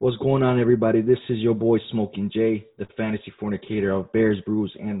What's going on, everybody? This is your boy Smoking Jay, the fantasy fornicator of Bears,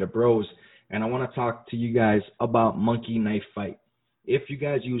 Brews, and the Bros. And I want to talk to you guys about Monkey Knife Fight. If you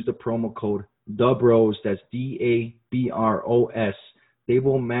guys use the promo code THEBROS, that's DABROS, they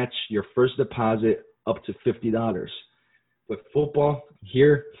will match your first deposit up to $50. With football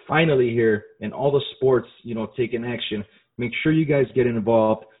finally here, and all the sports, taking action, make sure you guys get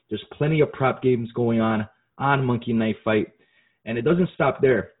involved. There's plenty of prop games going on Monkey Knife Fight. And it doesn't stop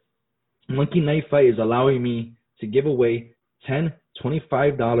there. Monkey Knife Fight is allowing me to give away 10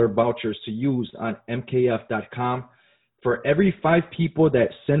 $25 vouchers to use on mkf.com. For every 5 people that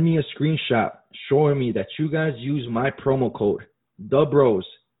send me a screenshot showing me that you guys use my promo code, THEBROS,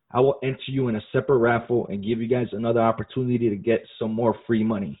 I will enter you in a separate raffle and give you guys another opportunity to get some more free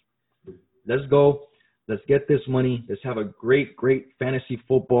money. Let's go. Let's get this money. Let's have a great, great fantasy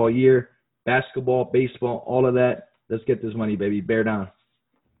football year. Basketball, baseball, all of that. Let's get this money, baby. Bear down.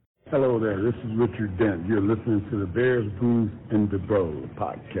 Hello there. This is Richard Dent. You're listening to the Bears, Brews, and the Bros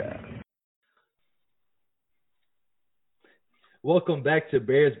podcast. Welcome back to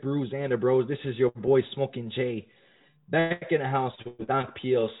Bears, Brews, and the Bros. This is your boy Smoking Jay. Back in the house with Donk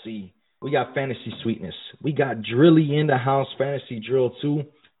PLC. We got Fantasy Sweetness. We got Drilly in the house, Fantasy Drill 2.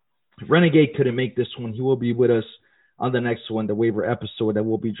 Renegade couldn't make this one. He will be with us on the next one, the waiver episode that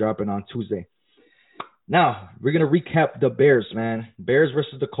will be dropping on Tuesday. Now, we're going to recap the Bears, man. Bears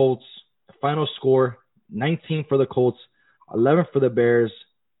versus the Colts. Final score, 19 for the Colts, 11 for the Bears.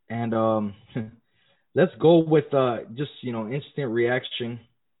 And let's go with instant reaction.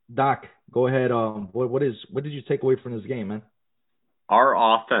 Doc, go ahead. What did you take away from this game, man? Our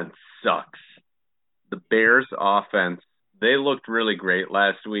offense sucks. The Bears' offense, they looked really great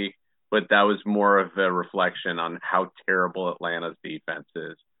last week, but that was more of a reflection on how terrible Atlanta's defense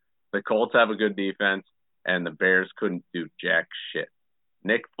is. The Colts have a good defense, and the Bears couldn't do jack shit.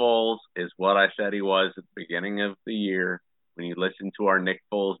 Nick Foles is what I said he was at the beginning of the year. When you listen to our Nick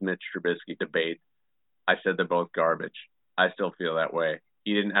Foles-Mitch Trubisky debate, I said they're both garbage. I still feel that way.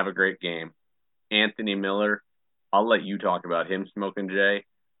 He didn't have a great game. Anthony Miller, I'll let you talk about him, Smoking Jay,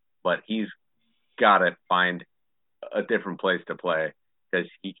 but he's got to find a different place to play because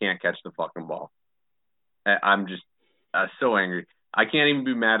he can't catch the fucking ball. I'm just so angry. I can't even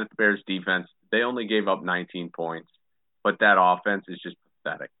be mad at the Bears' defense. They only gave up 19 points, but that offense is just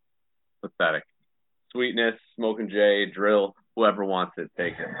pathetic. Pathetic. Sweetness, Smoking Jay, Drill, whoever wants it,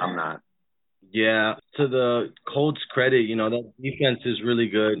 take it. I'm not. Yeah, to the Colts' credit, that defense is really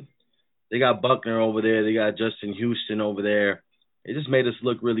good. They got Buckner over there. They got Justin Houston over there. It just made us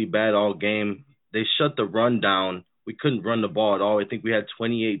look really bad all game. They shut the run down. We couldn't run the ball at all. I think we had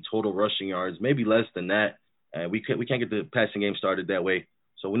 28 total rushing yards, maybe less than that. We can't get the passing game started that way.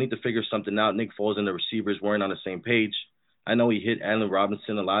 So we need to figure something out. Nick Foles and the receivers weren't on the same page. I know he hit Allen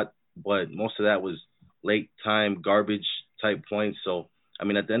Robinson a lot, but most of that was late time garbage type points. So, at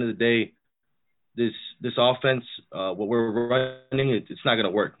the end of the day, this offense, what we're running, it's not going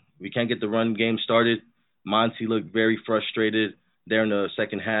to work. We can't get the run game started. Monty looked very frustrated there in the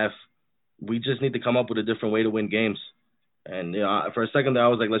second half. We just need to come up with a different way to win games. And for a second there, I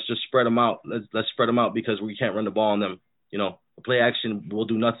was like, let's just spread them out. Let's spread them out because we can't run the ball on them. The play action will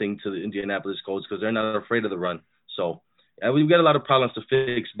do nothing to the Indianapolis Colts because they're not afraid of the run. So we've got a lot of problems to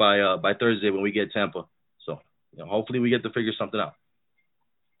fix by Thursday when we get Tampa. So hopefully we get to figure something out.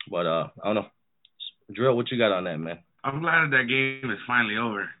 But I don't know. Drill, what you got on that, man? I'm glad that game is finally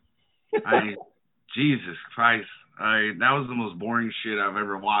over. Jesus Christ. That was the most boring shit I've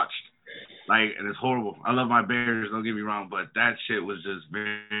ever watched. And it's horrible. I love my Bears, don't get me wrong, but that shit was just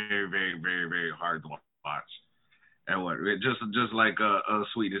very, very, very, very hard to watch. And just like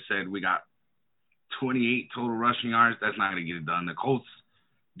Sweetness said, we got 28 total rushing yards. That's not going to get it done. The Colts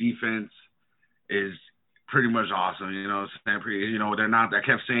defense is pretty much awesome. They're not. I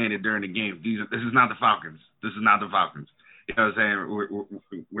kept saying it during the game. This is not the Falcons. This is not the Falcons. You know what I'm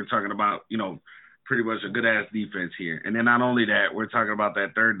saying? We're talking about, pretty much a good-ass defense here. And then not only that, we're talking about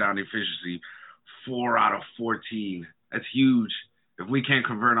that third down efficiency, 4 out of 14. That's huge. If we can't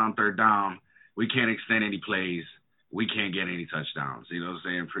convert on third down, we can't extend any plays. We can't get any touchdowns. You know what I'm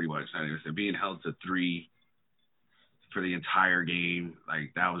saying? Pretty much. Being held to 3 for the entire game,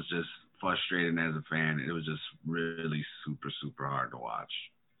 that was just frustrating as a fan. It was just really super, super hard to watch.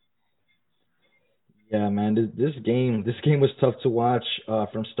 Yeah, man, this game was tough to watch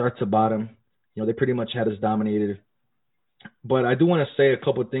from start to bottom. They pretty much had us dominated. But I do want to say a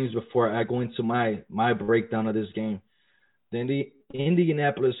couple of things before I go into my breakdown of this game. The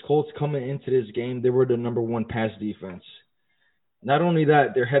Indianapolis Colts coming into this game, they were the number 1 pass defense. Not only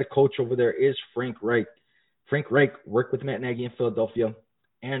that, their head coach over there is Frank Reich. Frank Reich worked with Matt Nagy in Philadelphia.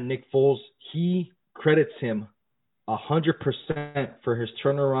 and Nick Foles, he credits him 100% for his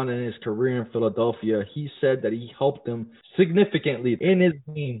turnaround in his career in Philadelphia. He said that he helped him significantly in his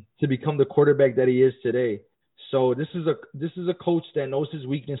game to become the quarterback that he is today. So this is a coach that knows his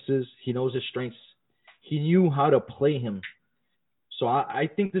weaknesses. He knows his strengths. He knew how to play him. So I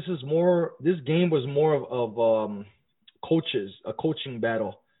think this game was more of coaches, a coaching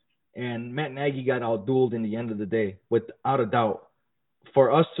battle. And Matt Nagy got outdueled in the end of the day, without a doubt.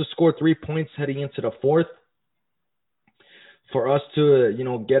 For us to score 3 points heading into the fourth, for us to,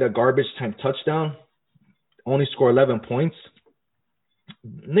 get a garbage time touchdown, only score 11 points,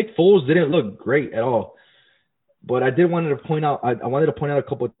 Nick Foles didn't look great at all. But I wanted to point out a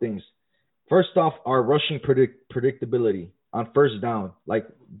couple of things. First off, our rushing predictability on first down. Like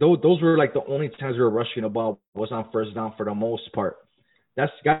those were like the only times we were rushing the ball was on first down for the most part.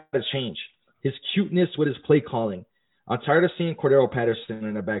 That's got to change. His cuteness with his play calling. I'm tired of seeing Cordero Patterson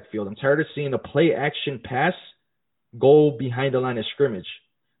in the backfield. I'm tired of seeing the play action pass go behind the line of scrimmage.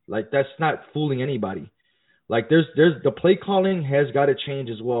 Like that's not fooling anybody. Like there's the play calling has got to change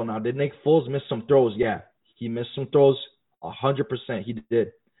as well. Now, did Nick Foles miss some throws? Yeah, he missed some throws 100%. He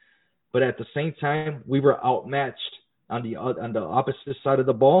did. But at the same time, we were outmatched on the opposite side of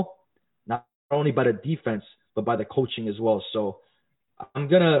the ball, not only by the defense but by the coaching as well. So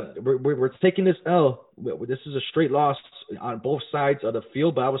we're taking this L. This is a straight loss on both sides of the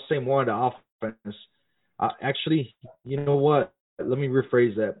field, but I would say more on the offense. Actually, you know what? Let me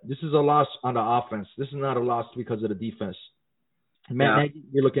rephrase that. This is a loss on the offense. This is not a loss because of the defense. Matt Nagy,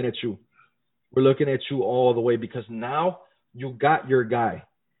 we're looking at you. We're looking at you all the way because now you got your guy.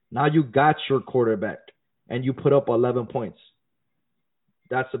 Now you got your quarterback, and you put up 11 points.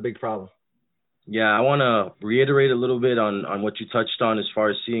 That's a big problem. Yeah, I want to reiterate a little bit on what you touched on as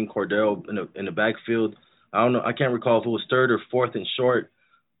far as seeing Cordero in the backfield. I don't know. I can't recall if it was third or fourth and short,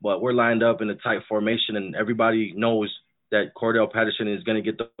 but we're lined up in a tight formation, and everybody knows that Cordero Patterson is going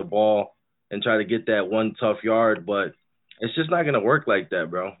to get the ball and try to get that one tough yard, but it's just not going to work like that,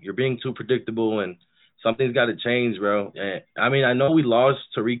 bro. You're being too predictable, and something's got to change, bro. And, I mean, I know we lost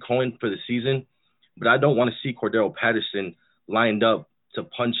Tariq Cohen for the season, but I don't want to see Cordero Patterson lined up to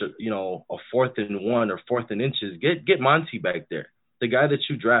punch a 4th and 1 or 4th and inches. Get Monty back there, the guy that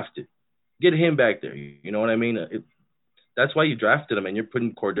you drafted. Get him back there. You know what I mean? That's why you drafted him, and you're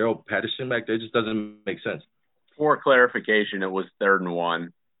putting Cordero Patterson back there. It just doesn't make sense. For clarification, it was 3rd and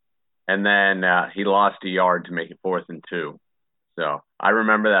 1, and then he lost a yard to make it 4th and 2. So I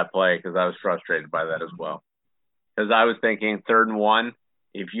remember that play because I was frustrated by that as well. Because I was thinking 3rd and 1,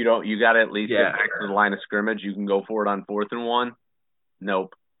 if you got to at least get back to the line of scrimmage. You can go for it on 4th and 1.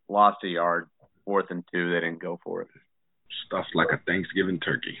 Nope, lost a yard. 4th and 2, they didn't go for it. Stuffed like a Thanksgiving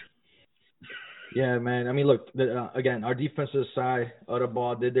turkey. Yeah, man. I mean, look, again, our defensive side of the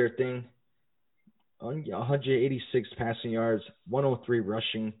ball did their thing. 186 passing yards, 103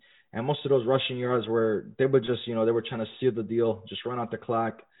 rushing, and most of those rushing yards they were trying to seal the deal, just run out the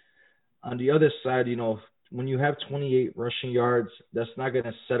clock. On the other side, when you have 28 rushing yards, that's not going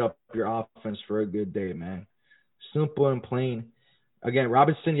to set up your offense for a good day, man. Simple and plain. Again,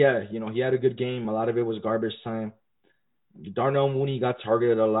 Robinson, he had a good game. A lot of it was garbage time. Darnell Mooney got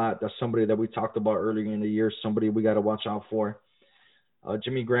targeted a lot. That's somebody that we talked about earlier in the year, somebody we got to watch out for.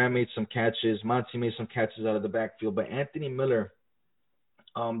 Jimmy Graham made some catches. Monty made some catches out of the backfield. But Anthony Miller,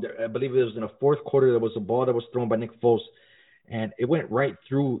 I believe it was in the fourth quarter, there was a ball that was thrown by Nick Foles, and it went right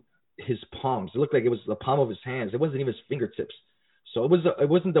through his palms. It looked like it was the palm of his hands. It wasn't even his fingertips. So it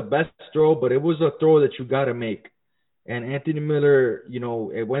wasn't the best throw, but it was a throw that you got to make. And Anthony Miller,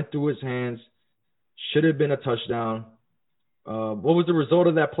 it went through his hands. Should have been a touchdown. What was the result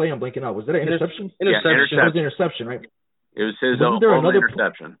of that play? I'm blanking out. Was that an interception? Interception. It was an interception, right? It was his own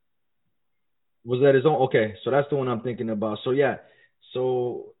interception. Was that his own? Okay, so that's the one I'm thinking about. So, yeah.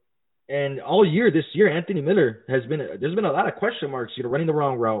 And all year, this year, Anthony Miller there's been a lot of question marks, running the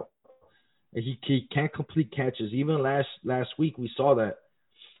wrong route. He can't complete catches. Even last week, we saw that.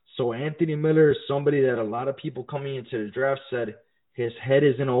 So Anthony Miller is somebody that a lot of people coming into the draft said his head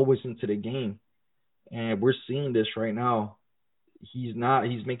isn't always into the game. And we're seeing this right now. He's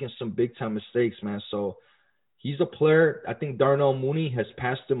making some big time mistakes, man. So he's a player. I think Darnell Mooney has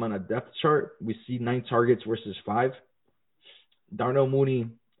passed him on a depth chart. We see 9 targets versus 5. Darnell Mooney,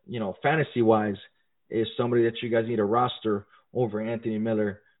 fantasy wise, is somebody that you guys need to roster over Anthony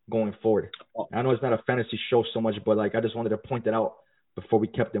Miller going forward. I know it's not a fantasy show so much, but I just wanted to point that out before we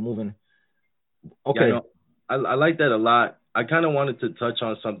kept it moving. Okay. Yeah, I like that a lot. I kind of wanted to touch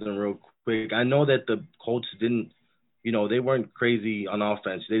on something real quick. I know that the Colts didn't, they weren't crazy on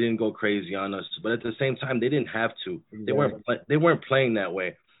offense. They didn't go crazy on us, but at the same time, they didn't have to. They weren't playing that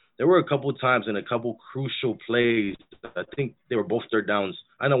way. there were a couple times in a couple crucial plays. I think they were both third downs.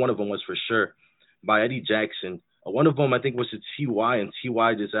 I know one of them was for sure by Eddie Jackson. One of them I think was to T.Y., and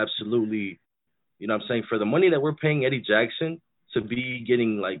T.Y. just absolutely, you know what I'm saying, for the money that we're paying Eddie Jackson to be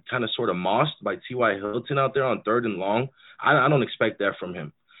getting like kind of sort of mossed by T.Y. Hilton out there on third and long, I don't expect that from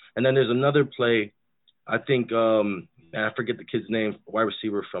him. And then there's another play, I think, I forget the kid's name, wide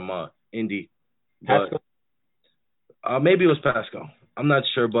receiver from Indy. But, maybe it was Pascal. I'm not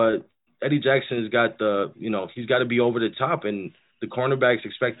sure, but Eddie Jackson has got he's got to be over the top, and the cornerback's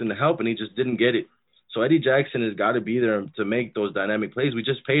expecting the help, and he just didn't get it. So Eddie Jackson has got to be there to make those dynamic plays. We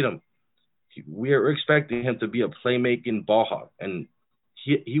just paid him. We're expecting him to be a playmaking ball hawk, and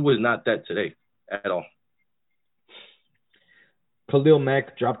he was not that today at all. Khalil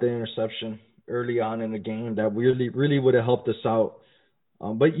Mack dropped an interception early on in the game that really would have helped us out.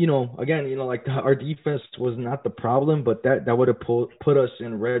 But, again, like our defense was not the problem, but that would have put us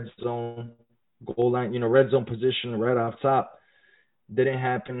in red zone, goal line, red zone position right off top. Didn't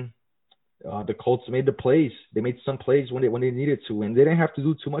happen. The Colts made the plays. They made some plays when they needed to, and they didn't have to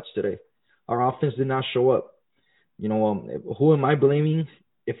do too much today. Our offense did not show up. Who am I blaming?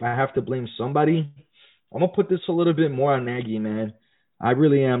 If I have to blame somebody, I'm going to put this a little bit more on Nagy, man. I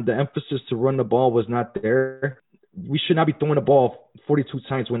really am. The emphasis to run the ball was not there. We should not be throwing the ball 42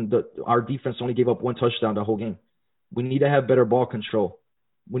 times when our defense only gave up one touchdown the whole game. We need to have better ball control.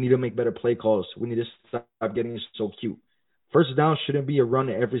 We need to make better play calls. We need to stop getting so cute. First down shouldn't be a run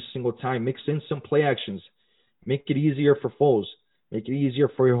every single time. Mix in some play actions. Make it easier for Foles. Make it easier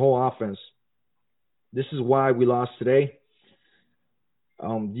for your whole offense. This is why we lost today.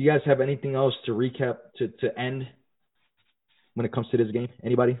 Do you guys have anything else to recap to end when it comes to this game?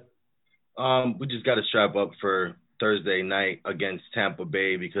 Anybody? We just got to strap up for Thursday night against Tampa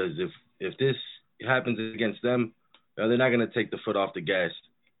Bay, because if this happens against them, they're not going to take the foot off the gas.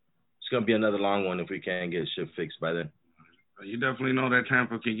 It's going to be another long one if we can't get shit fixed by then. You definitely know that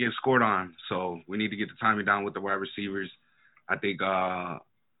Tampa can get scored on, so we need to get the timing down with the wide receivers. I think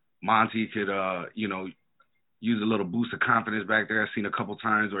Monty could, use a little boost of confidence back there. I've seen a couple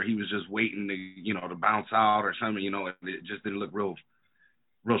times where he was just waiting to, to bounce out or something. It just didn't look real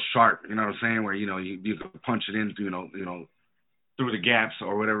sharp. You know what I'm saying? Where you could punch it in, through the gaps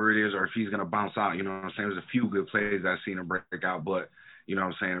or whatever it is, or if he's gonna bounce out. You know what I'm saying? There's a few good plays I've seen him break out, but you know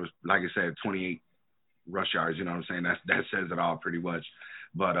what I'm saying? It was, like I said, 28 rush yards. You know what I'm saying? That says it all pretty much.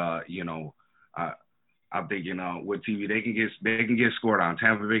 But I'm thinking with TV they can get scored on.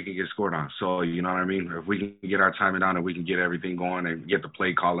 Tampa Bay can get scored on. So you know what I mean? If we can get our timing down and we can get everything going and get the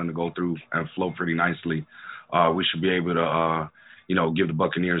play calling to go through and flow pretty nicely, we should be able to give the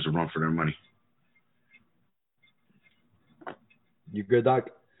Buccaneers a run for their money. You good, Doc?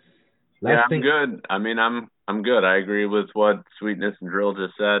 I'm good. I mean, I'm good. I agree with what Sweetness and Drill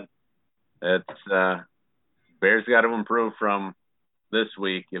just said. It's Bears got to improve from this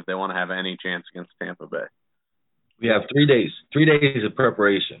week if they want to have any chance against Tampa Bay. We have 3 days. 3 days of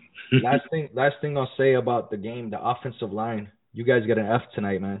preparation. Last thing I'll say about the game, the offensive line. You guys got an F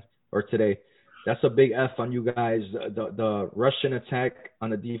tonight, man, or today. That's a big F on you guys. The Russian attack on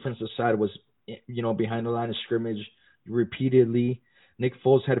the defensive side was, behind the line of scrimmage repeatedly. Nick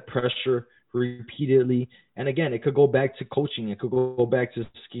Foles had pressure repeatedly. And again, it could go back to coaching. It could go back to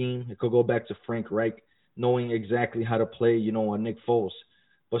scheme. It could go back to Frank Reich knowing exactly how to play, a Nick Foles.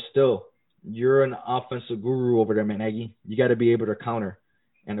 But still, you're an offensive guru over there, man, Nagy. You got to be able to counter.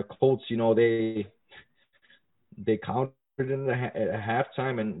 And the Colts, they countered at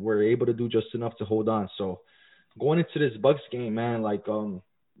halftime and were able to do just enough to hold on. So going into this Bucs game, man, the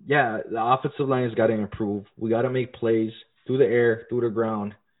offensive line has got to improve. We got to make plays through the air, through the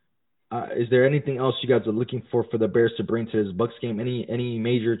ground. Is there anything else you guys are looking for the Bears to bring to this Bucs game? Any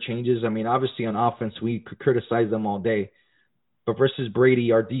major changes? I mean, obviously on offense, we could criticize them all day. But versus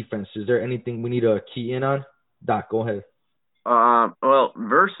Brady, our defense, is there anything we need to key in on? Doc, go ahead. Well,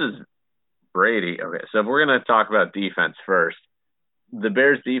 versus Brady, okay, so if we're going to talk about defense first, the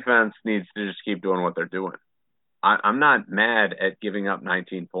Bears defense needs to just keep doing what they're doing. I'm not mad at giving up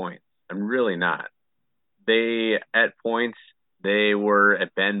 19 points. I'm really not. At points, they were a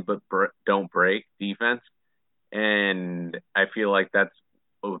bend but don't break defense, and I feel like that's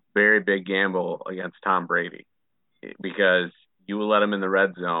a very big gamble against Tom Brady because you will let him in the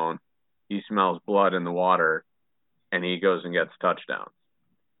red zone, he smells blood in the water, and he goes and gets touchdowns.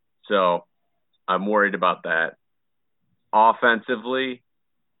 So I'm worried about that. Offensively,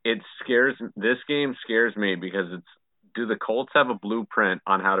 this game scares me because do the Colts have a blueprint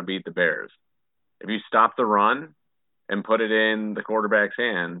on how to beat the Bears? If you stop the run and put it in the quarterback's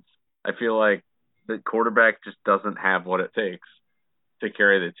hands, I feel like the quarterback just doesn't have what it takes to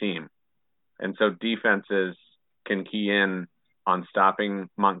carry the team. And so defenses can key in on stopping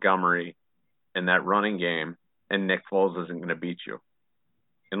Montgomery in that running game, and Nick Foles isn't going to beat you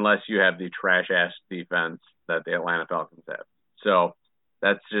unless you have the trash-ass defense that the Atlanta Falcons have. So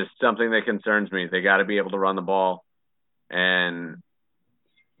that's just something that concerns me. They got to be able to run the ball and,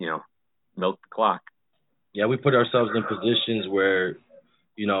 milk the clock. Yeah, we put ourselves in positions where,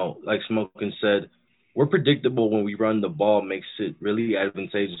 like Smokin said, we're predictable when we run the ball, makes it really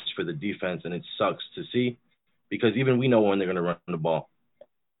advantageous for the defense, and it sucks to see because even we know when they're going to run the ball.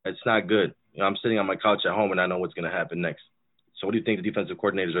 It's not good. I'm sitting on my couch at home, and I know what's going to happen next. So what do you think the defensive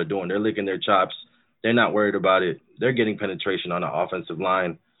coordinators are doing? They're licking their chops. They're not worried about it. They're getting penetration on the offensive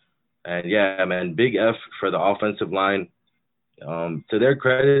line. And, yeah, man, big F for the offensive line. To their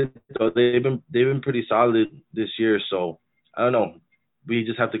credit, though, they've been pretty solid this year. So, I don't know. We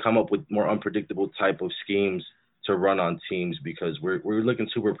just have to come up with more unpredictable type of schemes to run on teams because we're looking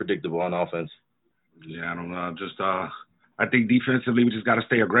super predictable on offense. Yeah, I don't know. I think defensively we just got to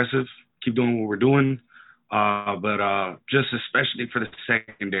stay aggressive, keep doing what we're doing. But just especially for the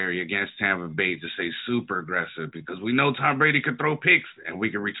secondary against Tampa Bay to stay super aggressive because we know Tom Brady could throw picks and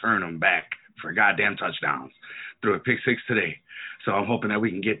we can return them back for goddamn touchdowns. Threw a pick six today. So I'm hoping that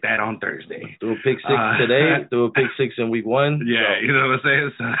we can get that on Thursday. Threw a pick six today, threw a pick six in week one. Yeah, so. You know what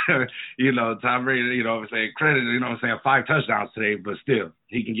I'm saying? So, Tom Brady, what I'm saying, credit, 5 touchdowns today, but still,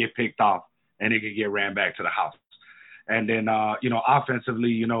 he can get picked off and he can get ran back to the house. And then,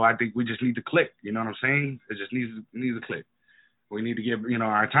 offensively, I think we just need to click. You know what I'm saying? It just needs to click. We need to get,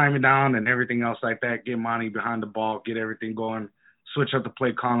 our timing down and everything else like that. Get Monty behind the ball, get everything going, switch up the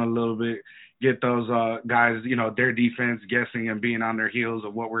play calling a little bit, get those guys, their defense guessing and being on their heels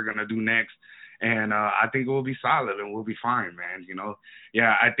of what we're going to do next. And I think we'll be solid and we'll be fine, man.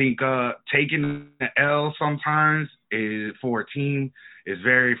 Yeah, I think taking the L sometimes for a team is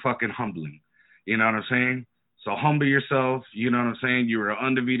very fucking humbling. You know what I'm saying? So humble yourself. You know what I'm saying? You're an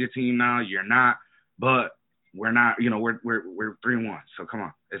undefeated team now. You're not, but we're not. We're 3-1. So come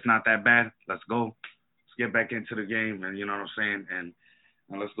on, it's not that bad. Let's go. Let's get back into the game, and you know what I'm saying. And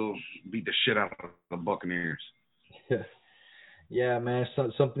let's go beat the shit out of the Buccaneers. Yeah, man.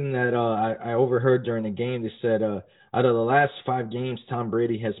 Something that I overheard during the game. They said out of the last 5 games Tom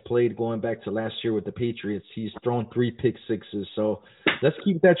Brady has played, going back to last year with the Patriots, he's thrown 3 pick sixes. So let's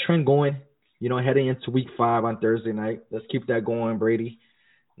keep that trend going. Heading into week 5 on Thursday night. Let's keep that going, Brady.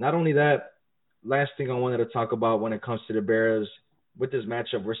 Not only that, last thing I wanted to talk about when it comes to the Bears with this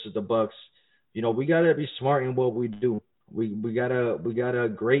matchup versus the Bucs, we got to be smart in what we do. We got a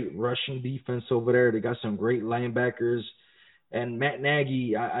great rushing defense over there. They got some great linebackers. And Matt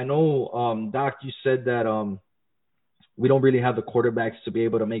Nagy, I know, Doc, you said that we don't really have the quarterbacks to be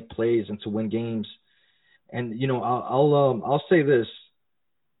able to make plays and to win games. And, I'll say this.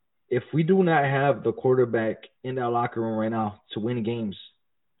 If we do not have the quarterback in that locker room right now to win games,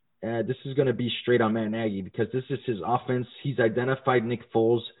 this is going to be straight on Matt Nagy because this is his offense. He's identified Nick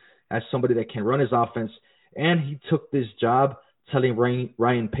Foles as somebody that can run his offense, and he took this job telling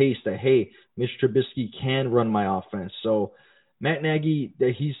Ryan Pace that, hey, Mr. Trubisky can run my offense. So Matt Nagy,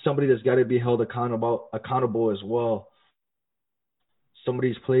 that he's somebody that's got to be held accountable as well. Some of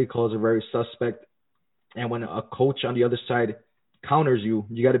these play calls are very suspect, and when a coach on the other side counters you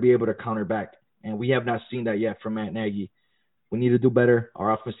got to be able to counter back. And we have not seen that yet from Matt Nagy. We need to do better.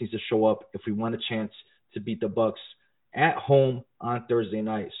 Our offense needs to show up if we want a chance to beat the Bucs at home on Thursday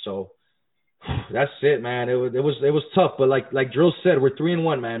night. So that's it, man. It was tough, but like Drill said, we're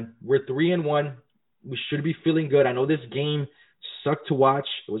 3-1, man. We're 3-1. We should be feeling good. I know this game sucked to watch.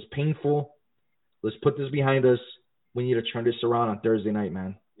 It was painful. Let's put this behind us. We need to turn this around on Thursday night,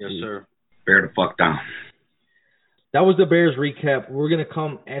 man. Yes, sir. Bear the fuck down. That was the Bears recap. We're going to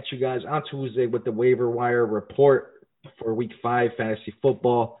come at you guys on Tuesday with the waiver wire report for week 5 fantasy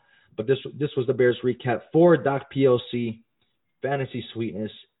football. But this was the Bears recap for Doc PLC, Fantasy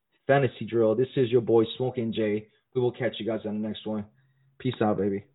Sweetness, Fantasy Drill. This is your boy Smokin' Jay. We will catch you guys on the next one. Peace out, baby.